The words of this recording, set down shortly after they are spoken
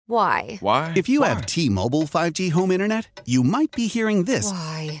Why? Why? If you have T-Mobile 5G home internet, you might be hearing this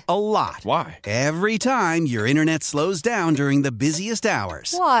Why? a lot. Why? Every time your internet slows down during the busiest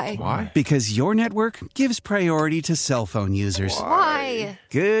hours. Why? Why? Because your network gives priority to cell phone users. Why?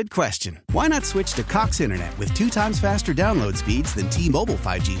 Good question. Why not switch to Cox Internet with 2 times faster download speeds than T-Mobile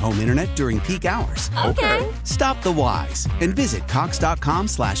 5G home internet during peak hours? Okay. Stop the whys and visit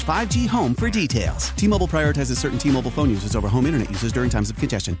cox.com/5G home for details. T-Mobile prioritizes certain T-Mobile phone users over home internet users during times of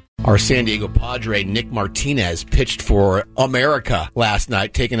congestion. Our San Diego Padre, Nick Martinez, pitched for America last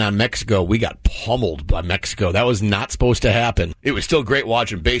night, taking on Mexico. We got pummeled by Mexico. That was not supposed to happen. It was still great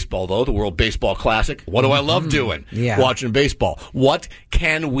watching baseball, though, the World Baseball Classic. What do I love doing? Watching baseball. What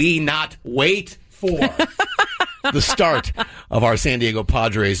can we not wait for? The start of our San Diego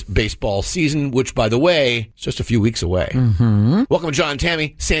Padres baseball season, which, by the way, is just a few weeks away. Mm-hmm. Welcome to John and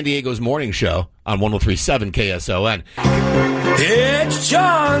Tammy, San Diego's morning show on 103.7 KSON. It's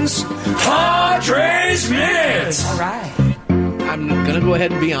John's Padres Minute. All right. I'm going to go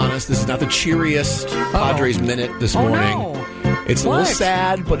ahead and be honest. This is not the cheeriest Padres Minute this morning. No. It's a little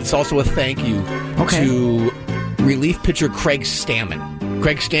sad, but it's also a thank you to relief pitcher Craig Stammen.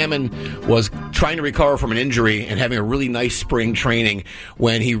 Craig Stammen was trying to recover from an injury and having a really nice spring training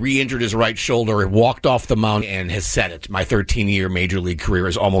when he re-injured his right shoulder and walked off the mound and has said it. My 13-year Major League career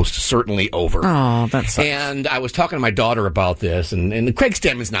is almost certainly over. Oh, that sucks. And I was talking to my daughter about this, and Craig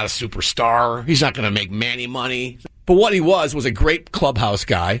Stammen's not a superstar. He's not going to make Manny money. But what he was a great clubhouse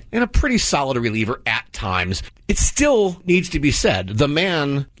guy and a pretty solid reliever at times. It still needs to be said. The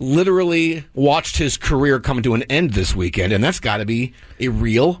man literally watched his career come to an end this weekend, and that's got to be a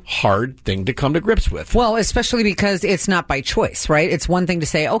real hard thing to come to grips with. Well, especially because it's not by choice, right? It's one thing to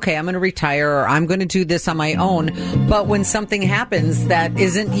say, okay, I'm going to retire or I'm going to do this on my own. But when something happens that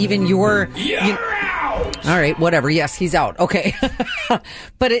isn't even your... All right, whatever. Yes, he's out. Okay.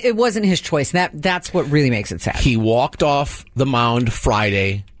 But it wasn't his choice. That's what really makes it sad. He walked off the mound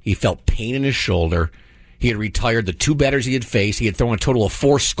Friday. He felt pain in his shoulder. He had retired the 2 batters he had faced. He had thrown a total of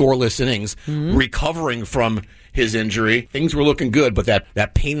 4 scoreless innings, recovering from his injury. Things were looking good, but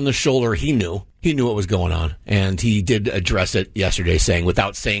that pain in the shoulder, he knew. He knew what was going on, and he did address it yesterday, saying,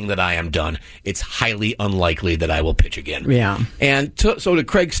 without saying that I am done, it's highly unlikely that I will pitch again. Yeah. And so to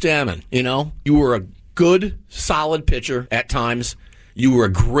Craig Stammen, you were a good, solid pitcher at times. You were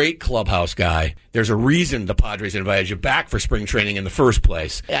a great clubhouse guy. There's a reason the Padres invited you back for spring training in the first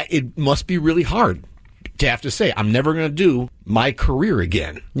place. It must be really hard to have to say, I'm never going to do my career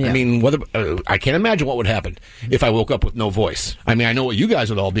again. Yeah. I mean, I can't imagine what would happen if I woke up with no voice. I mean, I know what you guys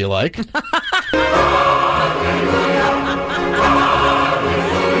would all be like.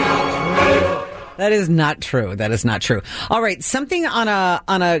 That is not true. That is not true. All right, something on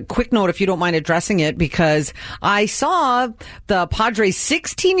a quick note, if you don't mind addressing it, because I saw the Padres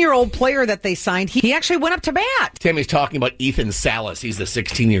 16-year-old player that they signed. He actually went up to bat. Tammy's talking about Ethan Salas. He's the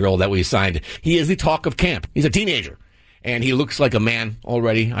 16-year-old that we signed. He is the talk of camp. He's a teenager, and he looks like a man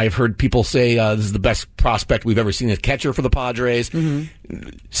already. I've heard people say this is the best prospect we've ever seen as catcher for the Padres.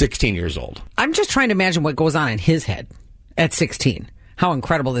 16 years old. I'm just trying to imagine what goes on in his head at 16. How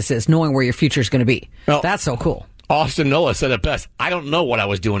incredible this is, knowing where your future is going to be. Well, that's so cool. Austin Nola said it best. I don't know what I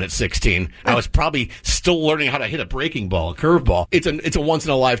was doing at 16. I was probably still learning how to hit a breaking ball, a curveball. It's a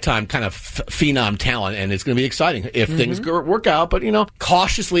once-in-a-lifetime kind of phenom talent, and it's going to be exciting if things work out. But,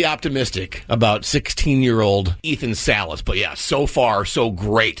 cautiously optimistic about 16-year-old Ethan Salas. But, yeah, so far, so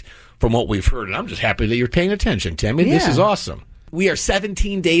great from what we've heard. And I'm just happy that you're paying attention, Tammy. Yeah. This is awesome. We are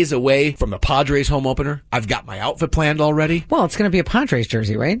 17 days away from the Padres home opener. I've got my outfit planned already. Well, it's going to be a Padres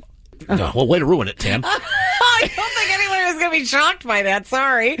jersey, right? No, well, way to ruin it, Tam. I don't think anyone is going to be shocked by that.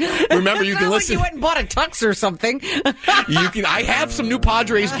 Sorry. Remember, you It's can not listen. Like you went and bought a tux or something. I have some new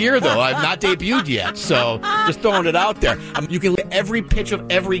Padres gear, though. I've not debuted yet, so just throwing it out there. You can get every pitch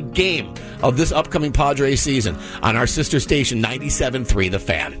of every game of this upcoming Padres season on our sister station, 97.3 The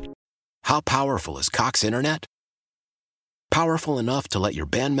Fan. How powerful is Cox Internet? Powerful enough to let your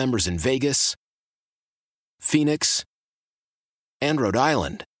band members in Vegas, Phoenix, and Rhode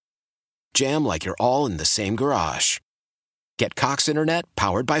Island jam like you're all in the same garage. Get Cox Internet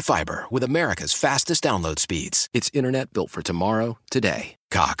powered by fiber with America's fastest download speeds. It's internet built for tomorrow, today.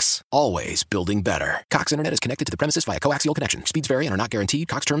 Cox, always building better. Cox Internet is connected to the premises via coaxial connection. Speeds vary and are not guaranteed.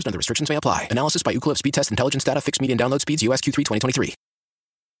 Cox terms and other restrictions may apply. Analysis by Ookla Speed Test Intelligence Data. Fixed median download speeds. US Q3 2023.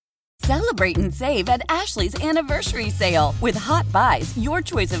 Celebrate and save at Ashley's Anniversary Sale. With Hot Buys, your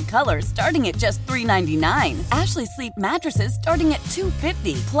choice of colors starting at just $3.99. Ashley Sleep mattresses starting at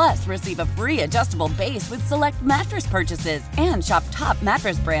 $2.50. Plus, receive a free adjustable base with select mattress purchases. And shop top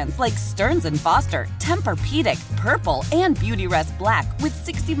mattress brands like Stearns & Foster, Tempur-Pedic, Purple, and Beautyrest Black with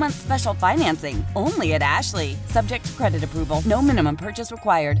 60-month special financing. Only at Ashley. Subject to credit approval. No minimum purchase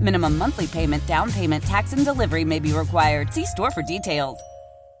required. Minimum monthly payment, down payment, tax, and delivery may be required. See store for details.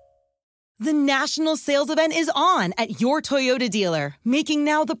 The national sales event is on at your Toyota dealer, making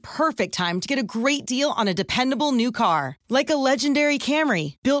now the perfect time to get a great deal on a dependable new car. Like a legendary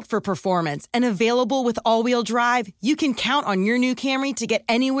Camry, built for performance and available with all-wheel drive, you can count on your new Camry to get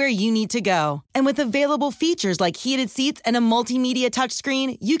anywhere you need to go. And with available features like heated seats and a multimedia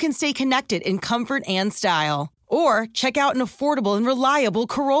touchscreen, you can stay connected in comfort and style. Or check out an affordable and reliable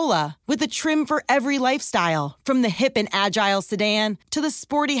Corolla with a trim for every lifestyle, from the hip and agile sedan to the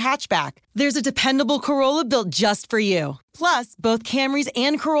sporty hatchback. There's a dependable Corolla built just for you. Plus, both Camrys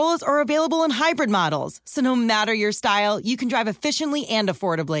and Corollas are available in hybrid models, so no matter your style, you can drive efficiently and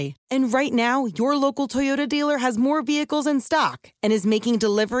affordably. And right now, your local Toyota dealer has more vehicles in stock and is making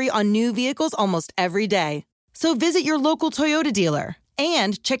delivery on new vehicles almost every day. So visit your local Toyota dealer.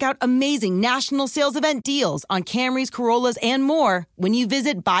 And check out amazing national sales event deals on Camrys, Corollas, and more when you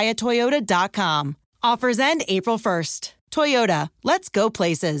visit buyatoyota.com. Offers end April 1st. Toyota, let's go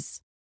places.